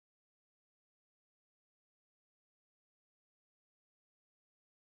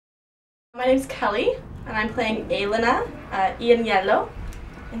My name's Kelly, and I'm playing Elena, Ian Yellow,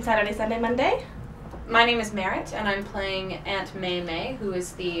 in Saturday, Sunday, Monday. My name is Merritt, and I'm playing Aunt May May, who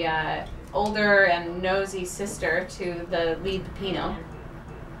is the older and nosy sister to the lead Peppino.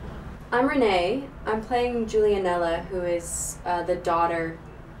 I'm Renee. I'm playing Julianella, who is the daughter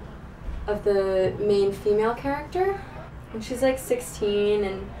of the main female character. And she's like 16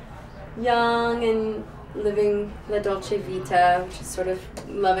 and young and living la dolce vita, which is sort of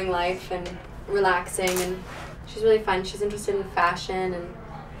loving life and relaxing, and she's really fun. She's interested in fashion and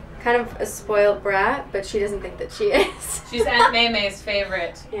kind of a spoiled brat, but she doesn't think that she is. She's Aunt May May's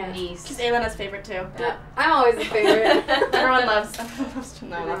favorite niece. She's Elena's favorite too. Yeah, I'm always the favorite. Everyone loves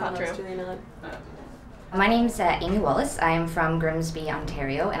no, that's not true. Julianella. My name's Amy Wallace. I am from Grimsby,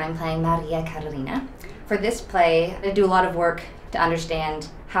 Ontario, and I'm playing Maria Carolina. For this play, I do a lot of work to understand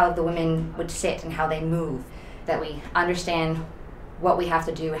how the women would sit and how they move, that we understand what we have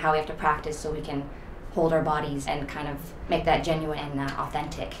to do, how we have to practice so we can hold our bodies and kind of make that genuine and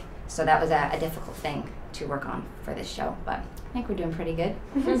authentic. So that was a difficult thing to work on for this show, but I think we're doing pretty good.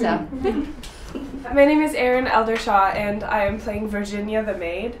 So. My name is Erin Eldershaw, and I am playing Virginia the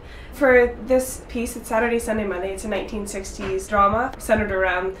maid. For this piece, it's Saturday, Sunday, Monday. It's a 1960s drama centered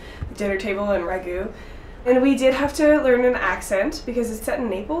around the dinner table and ragu. And we did have to learn an accent because it's set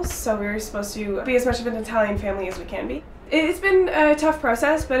in Naples, so we were supposed to be as much of an Italian family as we can be. It's been a tough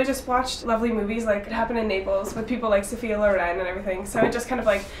process, but I just watched lovely movies like It Happened in Naples with people like Sophia Loren and everything, so I just kind of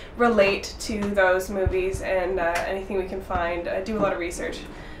like relate to those movies and anything we can find. I do a lot of research.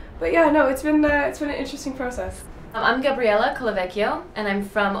 But yeah, no, it's been an interesting process. I'm Gabriella Colavecchio, and I'm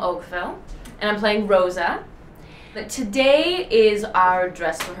from Oakville, and I'm playing Rosa. But today is our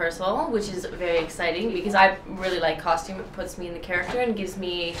dress rehearsal, which is very exciting because I really like costume. It puts me in the character and gives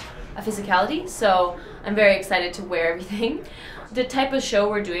me a physicality, so I'm very excited to wear everything. The type of show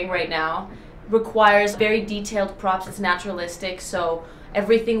we're doing right now requires very detailed props. It's naturalistic, so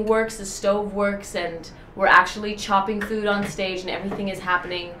everything works, the stove works, and we're actually chopping food on stage and everything is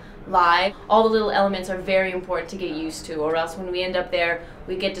happening live. All the little elements are very important to get used to, or else when we end up there,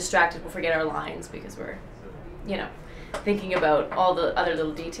 we get distracted, we'll forget our lines because we're, you know, thinking about all the other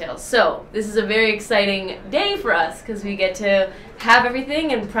little details. So this is a very exciting day for us because we get to have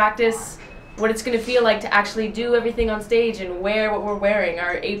everything and practice what it's going to feel like to actually do everything on stage and wear what we're wearing,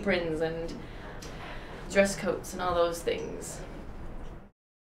 our aprons and dress coats and all those things.